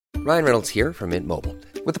Ryan Reynolds here from Mint Mobile.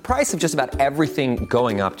 With the price of just about everything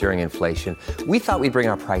going up during inflation, we thought we'd bring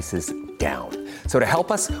our prices down. So to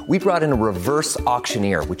help us, we brought in a reverse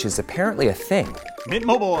auctioneer, which is apparently a thing. Mint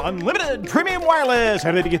Mobile Unlimited Premium Wireless.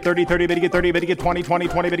 How to get 30, 30, bit to get 30, bit to get 20, 20,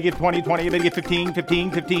 20, bit to get 20, 20, bit to get 15,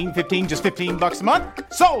 15, 15, 15, just $15 a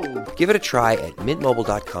month? Sold! Give it a try at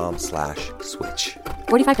mintmobile.com/switch.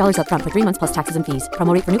 $45 up front for 3 months plus taxes and fees.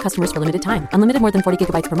 Promo rate for new customers for limited time. Unlimited more than 40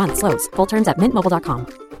 gigabytes per month. Slows full terms at mintmobile.com.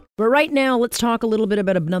 But right now, let's talk a little bit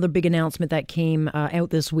about another big announcement that came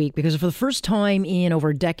out this week, because for the first time in over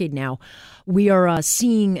a decade now, we are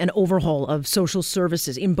seeing an overhaul of social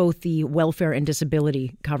services in both the welfare and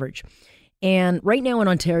disability coverage. And right now in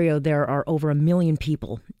Ontario, there are over 1 million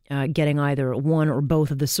people getting either one or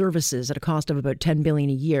both of the services at a cost of about $10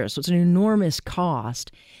 billion a year. So it's an enormous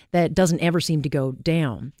cost that doesn't ever seem to go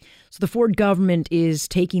down. So the Ford government is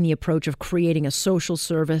taking the approach of creating a social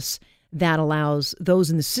service that allows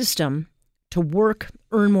those in the system to work,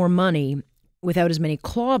 earn more money without as many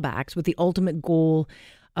clawbacks, with the ultimate goal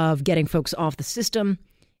of getting folks off the system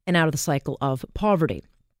and out of the cycle of poverty.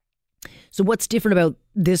 So what's different about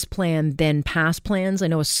this plan than past plans? I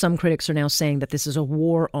know some critics are now saying that this is a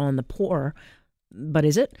war on the poor, but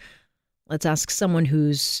is it? Let's ask someone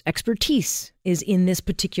whose expertise is in this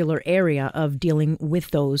particular area of dealing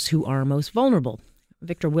with those who are most vulnerable.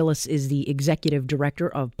 Victor Willis is the executive director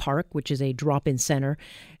of PARC, which is a drop-in center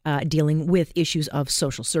dealing with issues of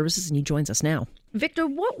social services, and he joins us now. Victor,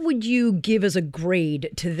 what would you give as a grade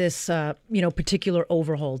to this, particular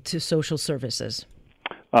overhaul to social services?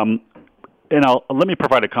 And let me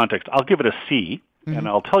provide a context. I'll give it a C, and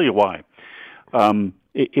I'll tell you why.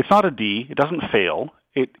 It's not a D. It doesn't fail,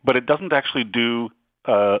 but it doesn't actually do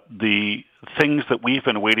the things that we've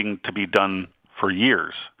been waiting to be done for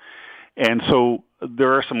years. And so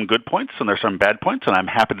there are some good points and there's some bad points, and I'm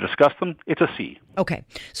happy to discuss them. It's a C. Okay.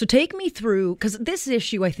 So take me through, because this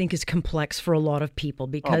issue, I think, is complex for a lot of people,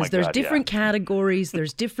 because there's different categories,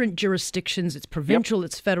 there's different jurisdictions, it's provincial,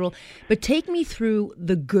 it's federal. But take me through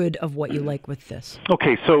the good of what you like with this.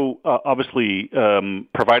 Okay. So obviously,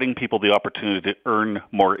 providing people the opportunity to earn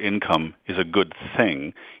more income is a good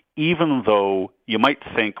thing, even though you might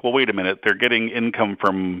think, well, wait a minute, they're getting income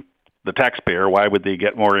from the taxpayer. Why would they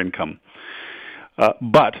get more income?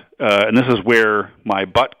 But and this is where my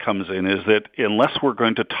but comes in, is that unless we're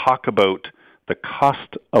going to talk about the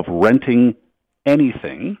cost of renting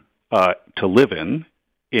anything to live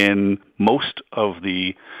in most of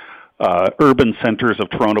the urban centers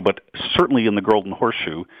of Toronto, but certainly in the Golden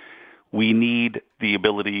Horseshoe, we need the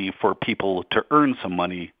ability for people to earn some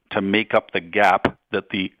money to make up the gap that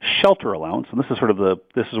the shelter allowance, and this is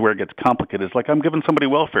where it gets complicated. It's like, I'm giving somebody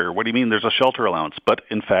welfare. What do you mean there's a shelter allowance? But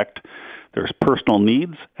in fact, there's personal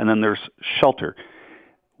needs, and then there's shelter.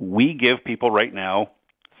 We give people right now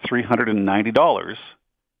 $390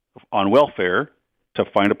 on welfare to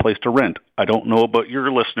find a place to rent. I don't know about your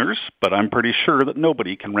listeners, but I'm pretty sure that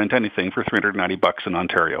nobody can rent anything for $390 in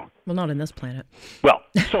Ontario. Well, not in this planet. Well,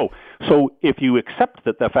 so if you accept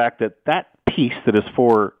that the fact that piece that is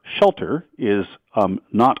for shelter is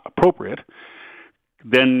not appropriate,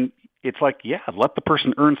 then it's like, let the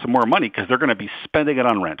person earn some more money because they're going to be spending it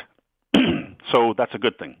on rent. So that's a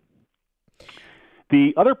good thing.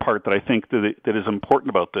 The other part that I think that is important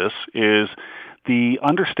about this is the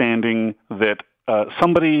understanding that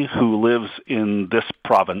somebody who lives in this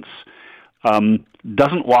province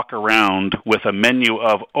doesn't walk around with a menu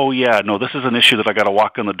of, this is an issue that I got to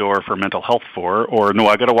walk in the door for mental health for, or no,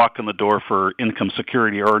 I got to walk in the door for income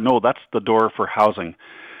security, or no, that's the door for housing.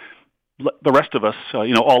 The rest of us,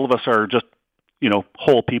 all of us are just,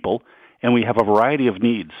 whole people, and we have a variety of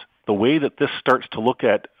needs. The way that this starts to look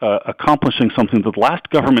at accomplishing something that the last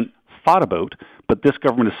government thought about, but this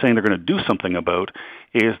government is saying they're going to do something about,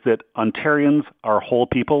 is that Ontarians are whole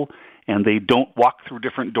people, and they don't walk through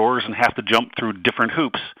different doors and have to jump through different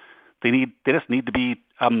hoops. They just need to be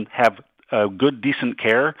have good, decent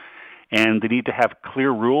care, and they need to have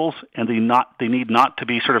clear rules, and they need not to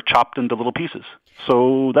be sort of chopped into little pieces.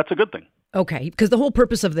 So that's a good thing. Okay, because the whole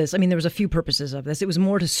purpose of this, there was a few purposes of this. It was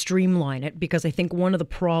more to streamline it, because I think one of the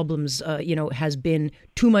problems, has been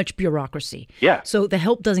too much bureaucracy. Yeah. So the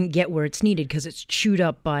help doesn't get where it's needed because it's chewed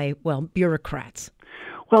up by, bureaucrats.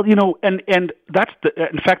 Well, and that's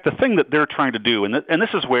in fact, the thing that they're trying to do, and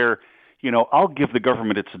this is where, I'll give the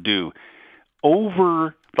government its due.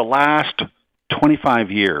 Over the last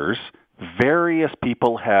 25 years, various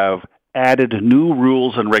people have added new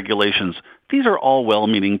rules and regulations. These are all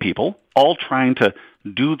well-meaning people, all trying to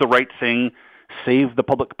do the right thing, save the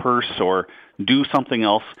public purse, or do something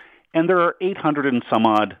else. And there are 800 and some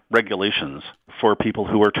odd regulations for people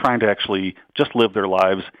who are trying to actually just live their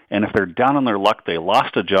lives. And if they're down on their luck, they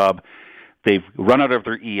lost a job, they've run out of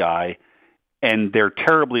their EI, and they're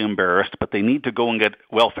terribly embarrassed, but they need to go and get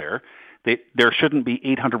welfare, there shouldn't be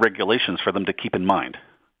 800 regulations for them to keep in mind.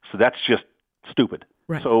 So that's just stupid.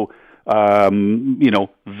 Right. So,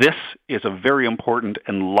 this is a very important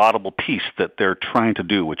and laudable piece that they're trying to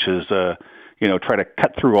do, which is, try to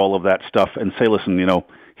cut through all of that stuff and say, listen,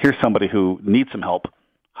 here's somebody who needs some help.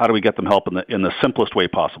 How do we get them help in the simplest way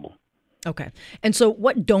possible? Okay. And so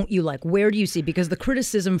what don't you like? Where do you see? Because the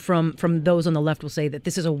criticism from those on the left will say that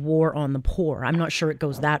this is a war on the poor. I'm not sure it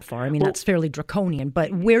goes that far. I mean, that's fairly draconian,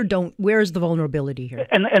 but where is the vulnerability here?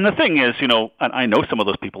 And the thing is, and I know some of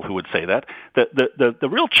those people who would say that, the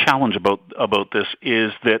real challenge about this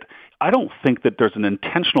is that I don't think that there's an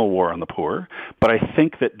intentional war on the poor, but I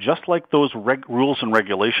think that just like those rules and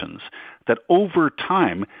regulations, that over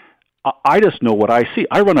time, I just know what I see.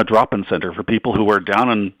 I run a drop-in center for people who are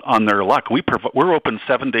down on their luck. We're open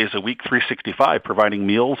 7 days a week, 365, providing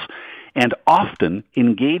meals, and often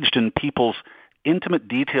engaged in people's intimate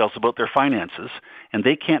details about their finances, and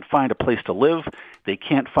they can't find a place to live, they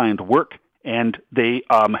can't find work, and they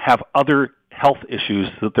have other health issues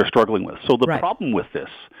that they're struggling with. So the problem with this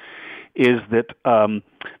is that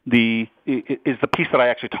the piece that I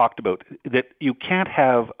actually talked about, that you can't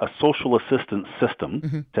have a social assistance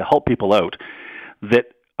system to help people out that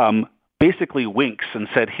basically winks and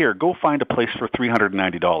said, here, go find a place for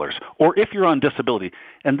 $390. Or if you're on disability,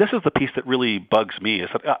 and this is the piece that really bugs me, is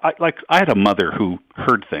that I had a mother who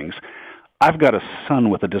heard things. I've got a son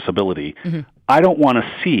with a disability. I don't want to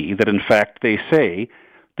see that, in fact, they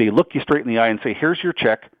look you straight in the eye and say, here's your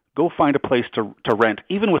check. Go find a place to rent.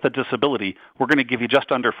 Even with a disability, we're going to give you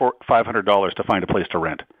just under $500 to find a place to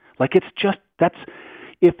rent. Like, it's just, that's,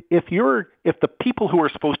 if the people who are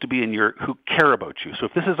supposed to be who care about you, so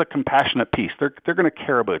if this is a compassionate piece, they're going to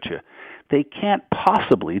care about you. They can't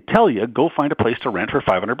possibly tell you, go find a place to rent for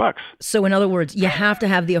 $500. So in other words, you have to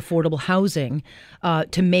have the affordable housing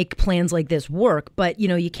to make plans like this work. But,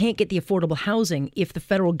 you can't get the affordable housing if the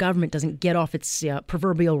federal government doesn't get off its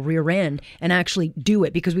proverbial rear end and actually do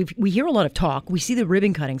it. Because we hear a lot of talk. We see the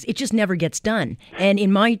ribbon cuttings. It just never gets done. And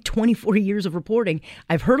in my 24 years of reporting,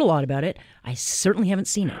 I've heard a lot about it. I certainly haven't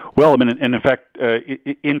seen it. Well, I mean, and in fact,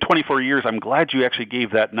 in 24 years, I'm glad you actually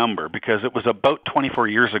gave that number, because it was about 24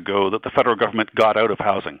 years ago that the federal government got out of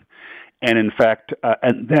housing, and in fact,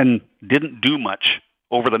 and then didn't do much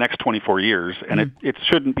over the next 24 years. And it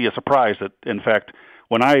shouldn't be a surprise that, in fact,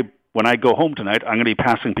 when I go home tonight, I'm going to be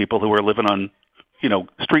passing people who are living on,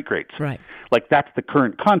 street grates. Right. Like, that's the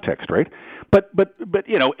current context, right? But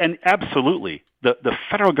and absolutely, the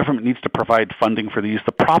federal government needs to provide funding for these.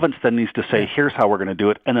 The province then needs to say, here's how we're going to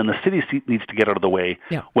do it, and then the city needs to get out of the way.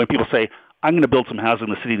 Yeah. When people say, I'm going to build some housing,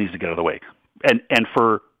 the city needs to get out of the way. And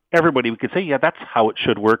for everybody, we could say, yeah, that's how it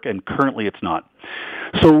should work, and currently it's not.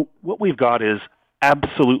 So what we've got is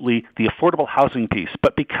absolutely the affordable housing piece.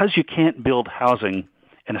 But because you can't build housing,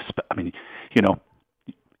 the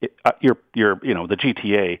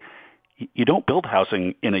GTA, you don't build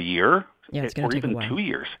housing in a year. Yeah, it's or even 2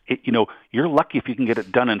 years. You're lucky if you can get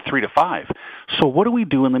it done in 3 to 5. So what do we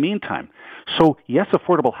do in the meantime? So yes,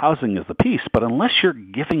 affordable housing is the piece, but unless you're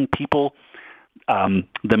giving people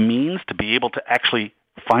the means to be able to actually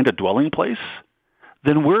find a dwelling place,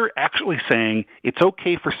 then we're actually saying it's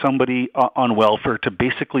okay for somebody on welfare to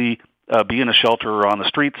basically be in a shelter or on the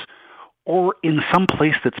streets, or in some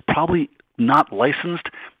place that's probably not licensed,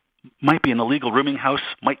 might be an illegal rooming house,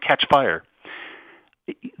 might catch fire.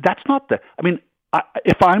 That's not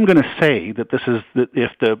if I'm going to say that this is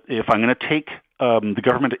if I'm going to take the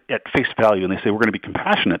government at face value and they say we're going to be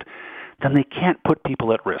compassionate, then they can't put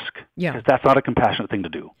people at risk. Yeah, because that's not a compassionate thing to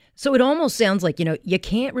do. So it almost sounds like, you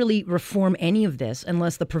can't really reform any of this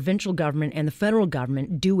unless the provincial government and the federal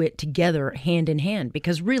government do it together, hand in hand,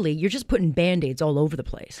 because really you're just putting Band-Aids all over the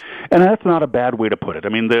place. And that's not a bad way to put it. I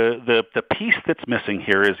mean, the piece that's missing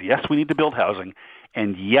here is, yes, we need to build housing,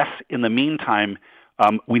 and yes, in the meantime,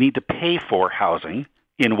 we need to pay for housing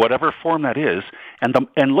in whatever form that is. And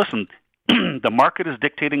listen, the market is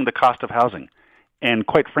dictating the cost of housing. And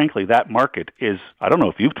quite frankly, that market is, I don't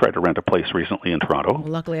know if you've tried to rent a place recently in Toronto.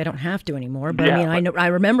 Well, luckily I don't have to anymore, but I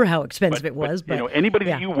remember how expensive it was. But anybody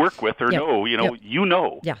that you work with or know,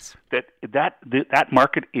 yes. that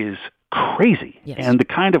market is crazy. Yes. And the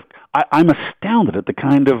kind of, I'm astounded at the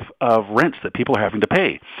kind of rents that people are having to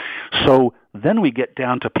pay. So then we get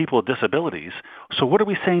down to people with disabilities. So what are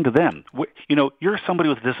we saying to them? You're somebody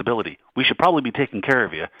with a disability. We should probably be taking care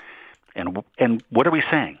of you. And what are we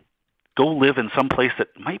saying? go live in some place that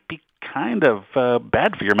might be kind of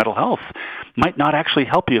bad for your mental health, might not actually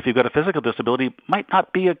help you if you've got a physical disability, might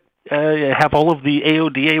not be have all of the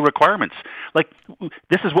AODA requirements. Like,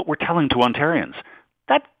 this is what we're telling to Ontarians.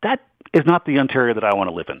 That is not the Ontario that I want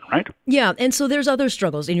to live in, right? Yeah, and so there's other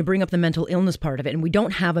struggles, and you bring up the mental illness part of it, and we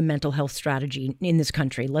don't have a mental health strategy in this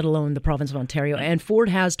country, let alone the province of Ontario. And Ford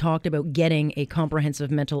has talked about getting a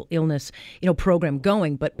comprehensive mental illness, program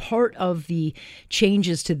going, but part of the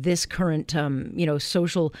changes to this current,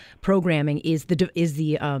 social programming is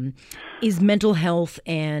mental health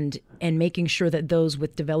and making sure that those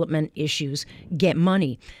with development issues get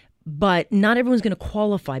money. But not everyone's going to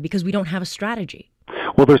qualify because we don't have a strategy.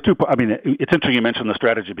 Well, there's two. I mean, it's interesting you mentioned the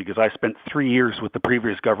strategy because I spent 3 years with the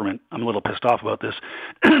previous government. I'm a little pissed off about this.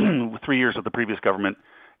 3 years with the previous government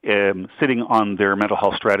sitting on their mental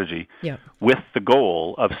health strategy with the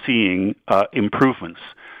goal of seeing improvements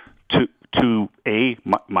to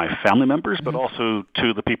my family members, but also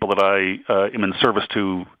to the people that I am in service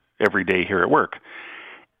to every day here at work.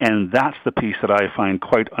 And that's the piece that I find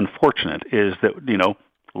quite unfortunate is that,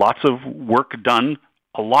 lots of work done,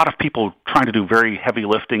 a lot of people trying to do very heavy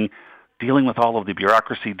lifting, dealing with all of the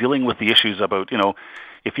bureaucracy, dealing with the issues about,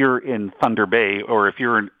 if you're in Thunder Bay or if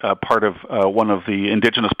you're part of one of the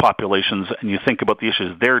Indigenous populations and you think about the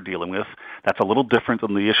issues they're dealing with, that's a little different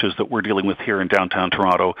than the issues that we're dealing with here in downtown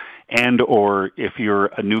Toronto, and or if you're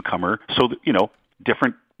a newcomer. So,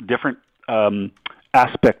 different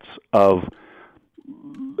aspects of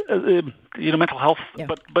mental health,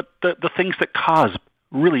 but the things that cause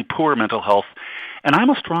really poor mental health. And I'm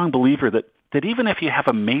a strong believer that even if you have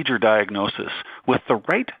a major diagnosis with the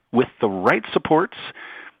right supports,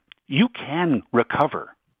 you can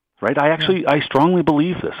recover, right? I strongly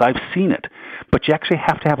believe this. I've seen it, but you actually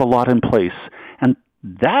have to have a lot in place. And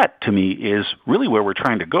that, to me, is really where we're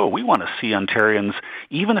trying to go. We want to see Ontarians,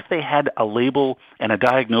 even if they had a label and a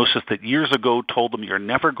diagnosis that years ago told them you're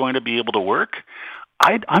never going to be able to work,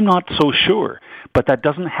 I'm not so sure. But that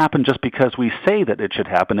doesn't happen just because we say that it should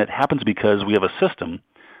happen. It happens because we have a system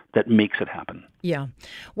that makes it happen. Yeah.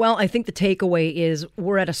 Well, I think the takeaway is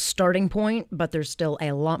we're at a starting point, but there's still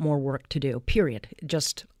a lot more work to do, period.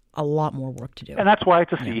 Just a lot more work to do. And that's why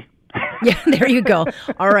it's a C. Yeah, there you go.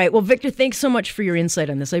 All right. Well, Victor, thanks so much for your insight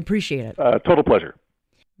on this. I appreciate it. Total pleasure.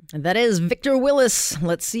 And that is Victor Willis.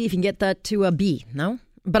 Let's see if you can get that to a B. No?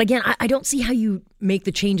 But again, I don't see how you make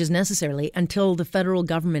the changes necessarily until the federal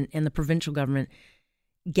government and the provincial government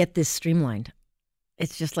get this streamlined.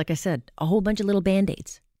 It's just like I said, a whole bunch of little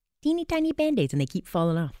Band-Aids. Teeny tiny Band-Aids, and they keep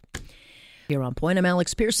falling off. Here on Point, I'm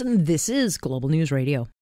Alex Pearson. This is Global News Radio.